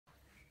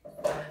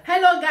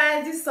Hello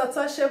guys, this is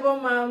Otoshebo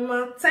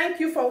Mama. Thank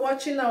you for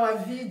watching our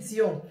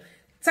video.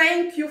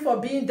 Thank you for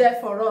being there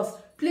for us.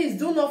 Please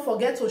do not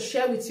forget to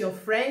share with your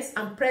friends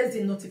and press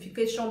the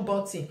notification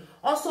button.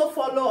 Also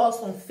follow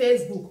us on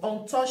Facebook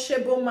on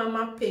Otoshebo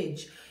Mama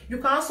page. You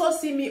can also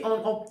see me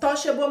on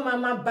Otoshebo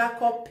Mama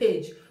backup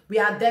page. We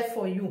are there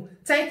for you.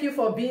 Thank you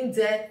for being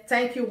there.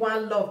 Thank you,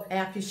 one love. I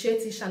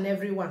appreciate each and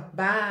everyone.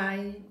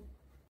 Bye.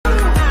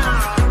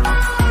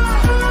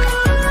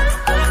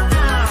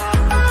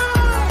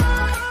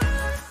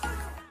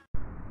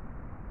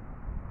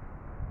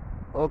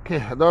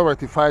 Okay, I don't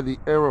rectify the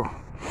error.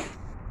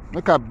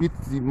 Make I beat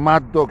the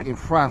mad dog in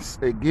France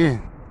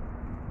again.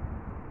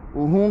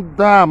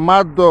 Uhunda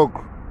mad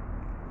dog.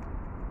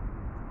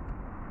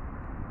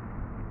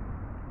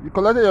 You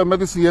collected your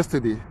medicine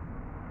yesterday.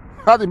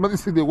 How the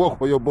medicine they work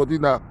for your body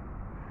now?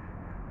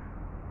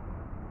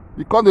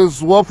 You call the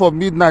swap for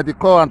midnight, they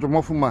call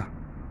Omofuma.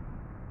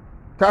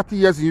 30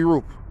 years in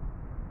Europe.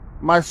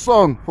 My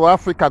son for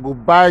Africa go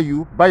buy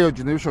your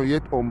generation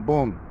yet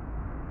unborn.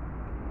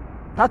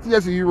 30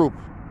 years in Europe.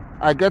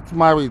 I get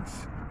married.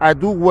 I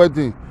do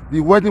wedding. The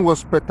wedding was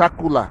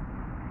spectacular.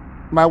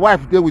 My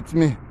wife there with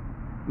me.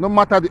 No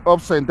matter the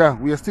ups and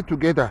downs, we are still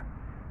together.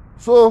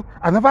 So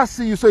I never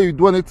see you say you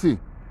do anything.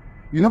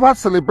 You never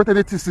celebrate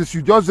anything since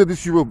you just did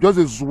this Europe,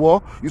 just a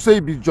war. You say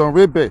you be John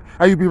Rebel,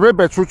 and you be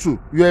Rebel true.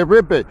 You're a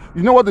Rebel.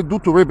 You know what they do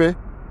to Rebel?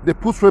 They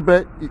put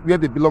Rebel where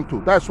they belong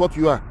to. That's what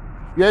you are.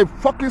 You're a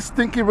fucking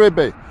stinking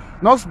Rebel.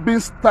 Not being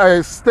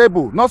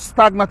stable, not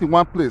stagnant in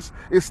one place.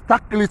 A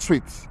stark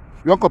illiterate.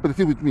 You want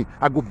competitive with me?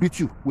 I go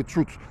beat you with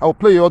truth. I will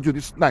play your audio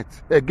this night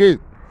again.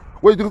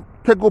 Where you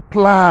take go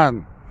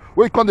plan.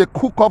 Where you call the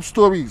cook up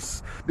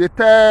stories. They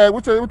tell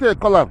what they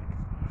call them?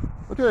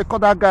 What they call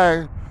that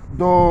guy?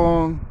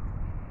 Don't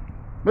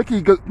make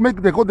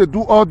they go they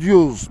do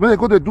audios. Make they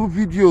go they do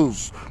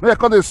videos. Make they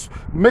call this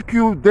make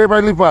you they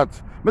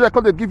relevant. Make they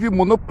call they give you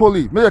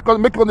monopoly. Make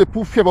they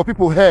put fear for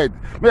people's head.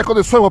 Make they call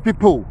they swear for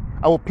people.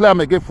 I will play them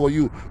again for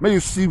you. May you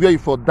see where you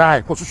for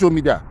die for social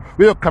media.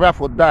 Where your career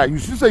for die. You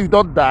see say you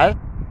don't die.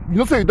 You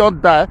know say you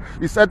don't die.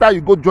 It's either you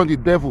go join the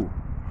devil.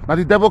 Now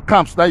the devil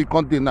comes, now you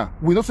can't deny.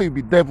 We know say you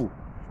be devil.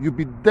 You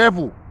be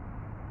devil.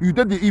 You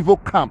did the evil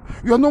camp.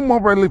 You are no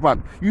more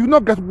relevant. You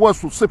not get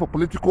words to say for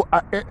political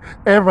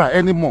era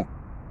anymore.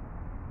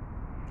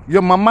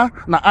 Your mama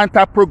na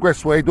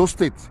anti-progress for Edo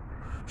State.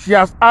 She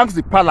has asked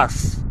the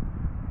palace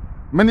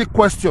many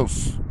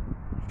questions.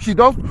 She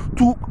does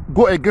to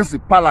go against the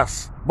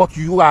palace, but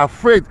you are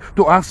afraid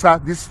to answer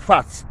these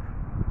facts.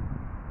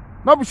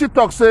 Now she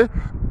talk say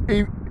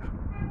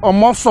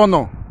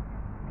Omosono,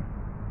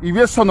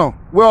 Ivesono,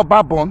 where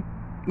Oba born.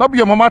 Not be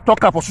your mama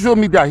talker for social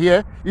media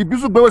here.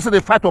 Ibizugbe say they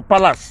fight for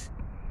palace.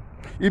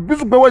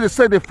 Ibizugbe they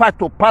say they fight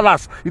for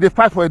palace. They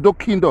fight for Edo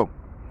Kingdom.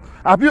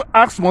 Have you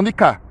asked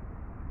Monica?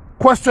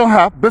 Question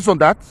her based on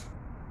that.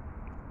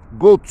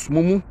 Goat,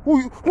 mumu.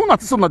 Who not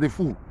this the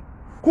fool?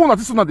 Who not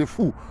this the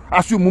fool?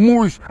 As you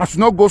mumu rich, as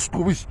you not go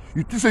school rich,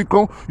 you think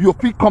you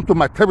come to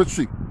my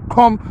territory,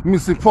 come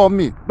misinform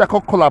me, that can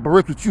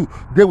collaborate with you.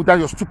 They will die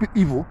your stupid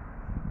evil.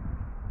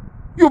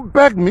 You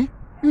beg me.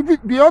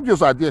 The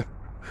audios are there.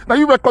 Now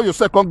you record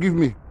yourself, come give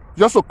me.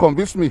 Just to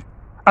convince me.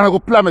 And I go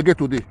play them again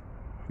today.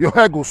 Your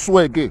hair go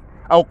swear again.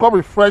 I will come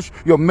refresh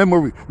your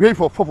memory. Waiting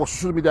for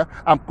social media.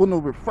 I'm going to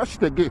refresh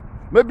it again.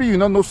 Maybe you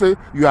don't know, say,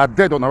 you are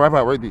dead on arrival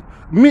already.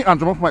 Me and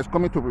Omofuma is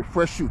coming to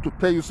refresh you, to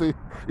tell you, say,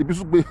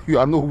 Ibizugbe, you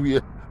are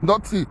nowhere.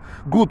 Nothing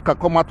good can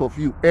come out of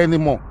you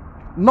anymore.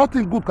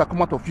 Nothing good can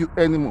come out of you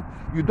anymore.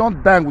 You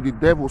don't dine with the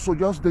devil, so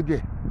just stay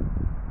there.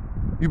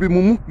 You be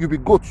mumu, you be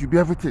goat, you be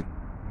everything.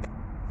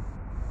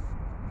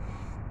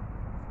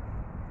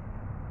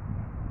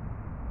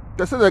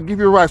 They say they give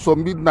you rice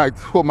on midnight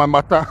for my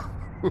matter.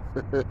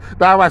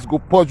 That rice go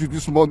purge you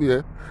this morning.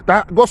 Eh?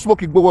 That go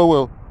smoke it, go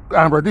well.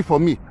 I'm ready for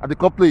me. I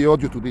can play your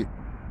audio today.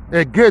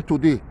 Again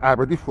today, I'm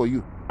ready for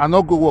you. I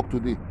not go work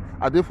today.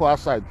 I did for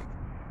outside.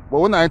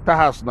 But when I enter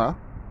house now,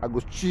 I go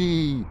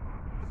chill,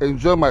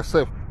 enjoy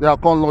myself. Then I'll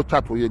come long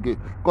chat for you again.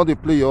 Come they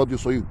play your audio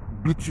so you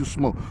beat you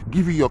small,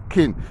 give you your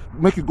cane,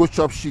 make you go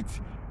chop shit.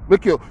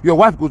 Make your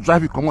wife go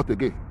drive you come out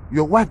again.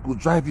 Your wife go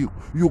drive you.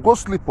 You go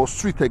sleep on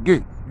street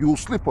again. You will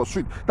sleep on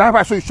street. That's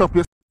why I show you shop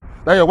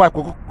yesterday. That your wife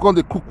go come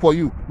they cook for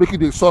you, make you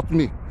they insult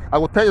me. I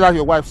will tell you that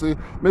your wife say,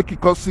 make you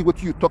come see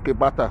what you talk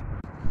about her.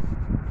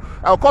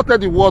 I will come tell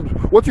the world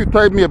what you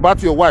tell me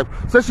about your wife.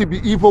 Say she be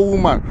evil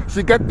woman.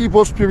 She get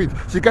evil spirit.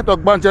 She get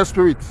Ogbanja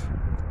spirit.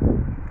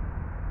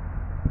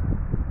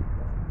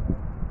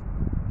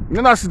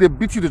 You know, she they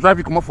beat you, they drive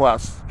you come up for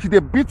us. She they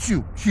beat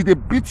you. She they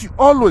beat you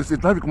always. They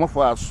drive you come up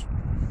for us.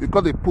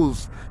 Because they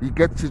pose, you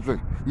get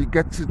children. You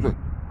get children.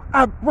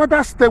 I'd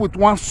rather stay with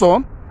one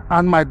son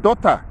and my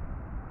daughter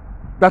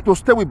than to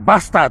stay with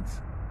bastards.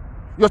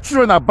 Your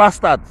children are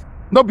bastards.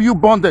 Not be you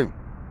born them.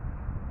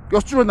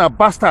 Your children are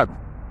bastards.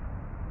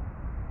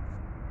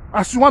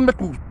 As you want me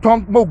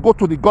to go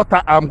to the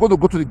gutter, I'm going to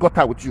go to the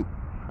gutter with you.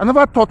 I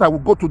never thought I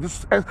would go to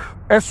this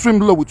extreme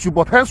low with you,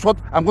 but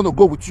henceforth, I'm going to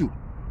go with you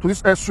to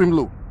this extreme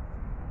low.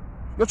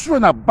 Your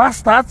children are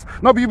bastards.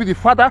 Not be you be the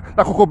father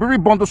that could be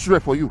born those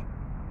children for you.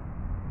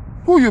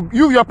 Who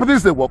your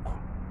penis they work?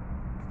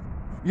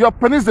 Your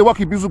penis they work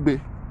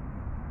Ibizugbe.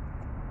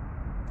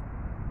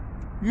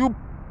 You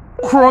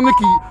chronic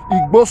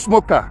Igbo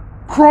smoker.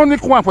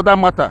 Chronic one for that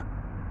matter.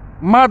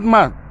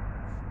 Madman.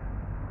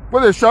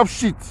 When they shop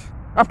shit.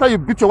 After you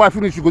beat your wife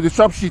finish, you go to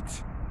shop shit.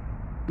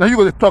 Then you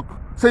go to talk.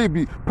 Say you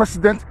be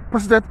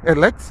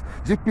president-elect,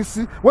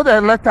 GPC. When they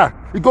elect her,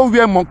 you go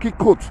wear monkey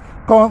coat.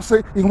 Come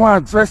say, you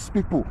want to address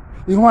people.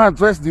 You want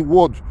to address the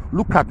world.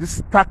 Look at this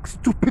stark,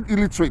 stupid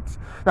illiterate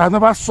that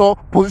never saw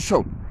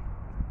position.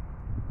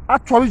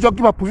 Actually, just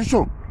give a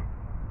position.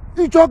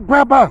 You just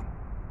grab her.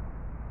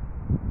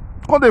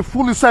 Because they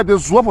fool inside, they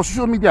zoom for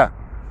social media.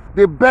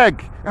 They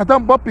beg. And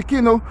then Bob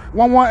Pikin,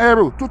 1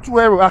 arrow, 2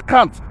 arrow,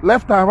 account,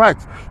 left and right.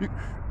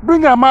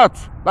 Bring them out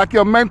like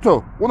your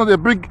mentor. One of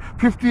them bring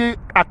 50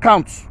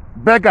 accounts,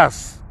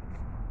 beggars.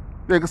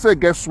 They can say,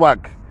 get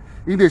swag.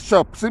 In the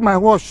shop, see my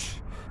wash.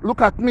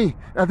 Look at me.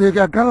 And they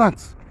are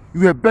gallant.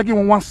 You were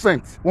begging 1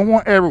 cent,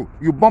 1 arrow.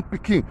 You bump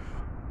Pikin.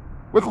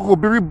 We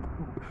could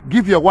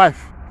give your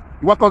wife.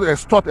 You want to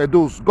extort a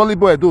dose,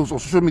 gullible a dose on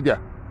social media.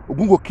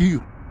 Ogun go kill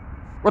you.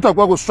 What of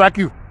God will strike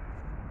you?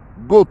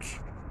 Goat.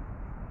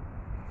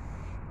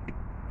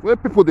 When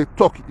people they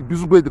talk,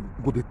 Ibizugbe they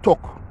go they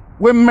talk.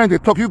 When men they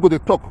talk, you go they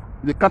talk.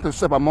 They count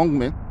yourself among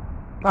men.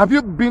 Have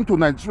you been to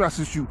Nigeria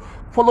since you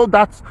follow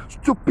that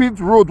stupid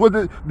road where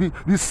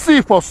the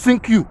sea for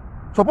sink you?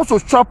 Supposed to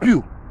chop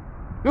you.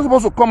 You're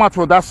supposed to come out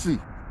from that sea.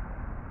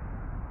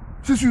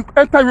 Since you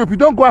enter Europe, you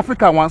don't go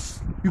Africa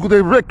once. You go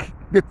they rake,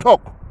 they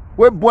talk.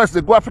 When boys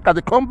they go Africa,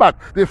 they come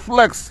back, they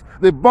flex,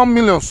 they bomb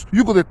millions.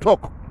 You go they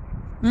talk.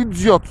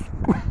 Idiot.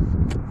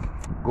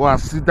 Go and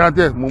sit down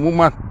there, mumu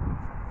man.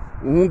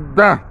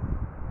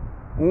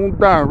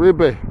 Down,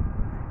 rebel.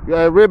 You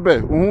are a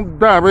rebel.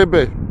 Down,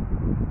 rebel.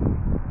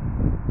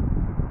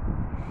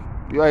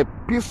 You are a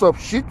piece of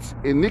shit,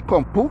 a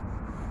nincompoop.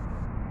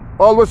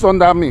 Always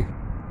under me.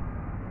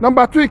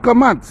 Number 2 in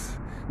command.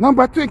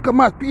 Number 2 in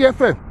command,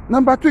 PFM.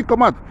 Number 2 in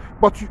command.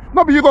 But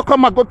you go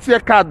come and go to your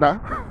card now.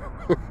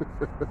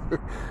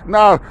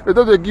 Now, they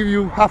don't give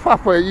you half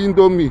for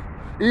Indomie.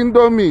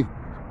 Indomie.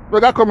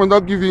 But that come and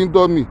not give you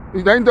Indomie.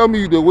 If the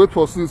Indomie you they wait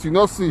for since you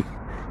not see.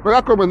 But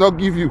that come and not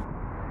give you.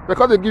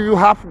 Because they give you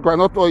half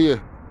granite oil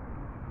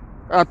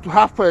and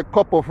half a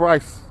cup of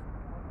rice.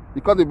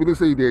 Because they believe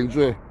say they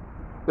enjoy.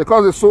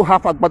 Because they so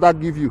half agbada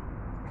give you.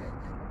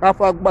 Half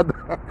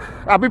agbada.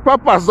 I be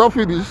pampers don't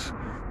finish.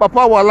 Papa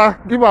Wahala,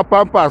 give her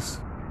pampers.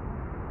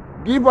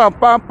 Give her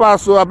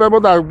pampers so I remember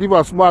that give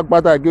her small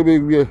agbada I give it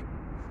wear.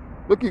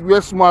 Look at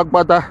wear small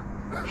agbada.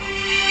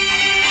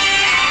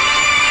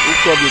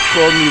 Look what they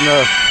call me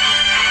now.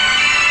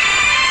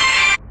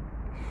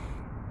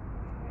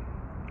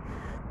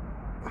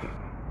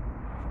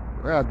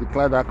 I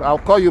declare that I'll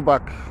call you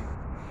back.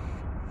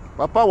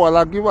 Papa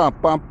Wahala, give her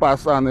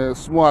pampers and a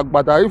small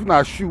agbada. If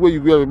not shoe where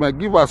you wear, man,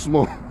 give her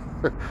small.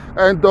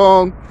 And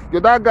Don,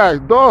 get that guy,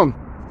 Don.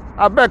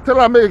 I beg, tell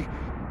her make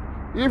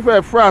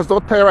if France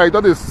don't tell her, he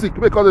don't sick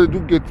because they do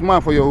get man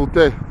for your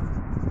hotel.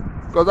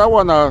 Because that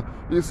one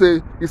is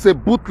a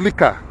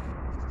bootlicker.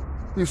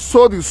 He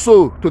sold his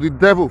soul to the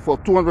devil for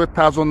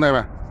 200,000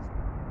 naira.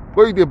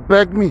 But they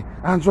beg me,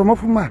 and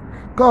Omofuma,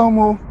 come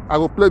on, I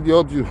will play the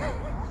audio.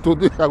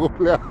 Today I will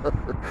play.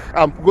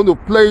 I'm going to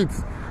play it.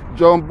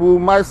 Jumbo,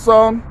 my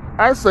son,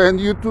 I send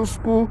you to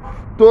school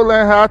to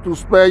learn how to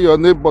spell your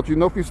name, but you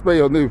know if you spell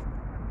your name.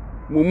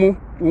 Mumu,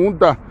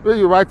 Unda. When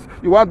you write,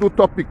 you want to do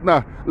topic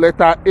now.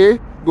 Letter A,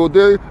 go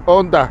there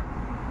under.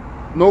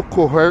 No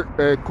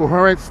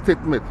coherent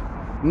statement.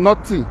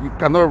 Nothing. You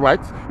cannot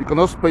write. You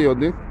cannot spell your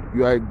name.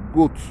 You are a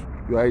goat.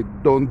 You are a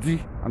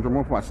dundee. And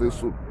Omofuma says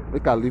so.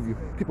 Make I leave you.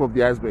 Tip of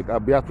the iceberg. I'll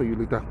be after you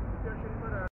later.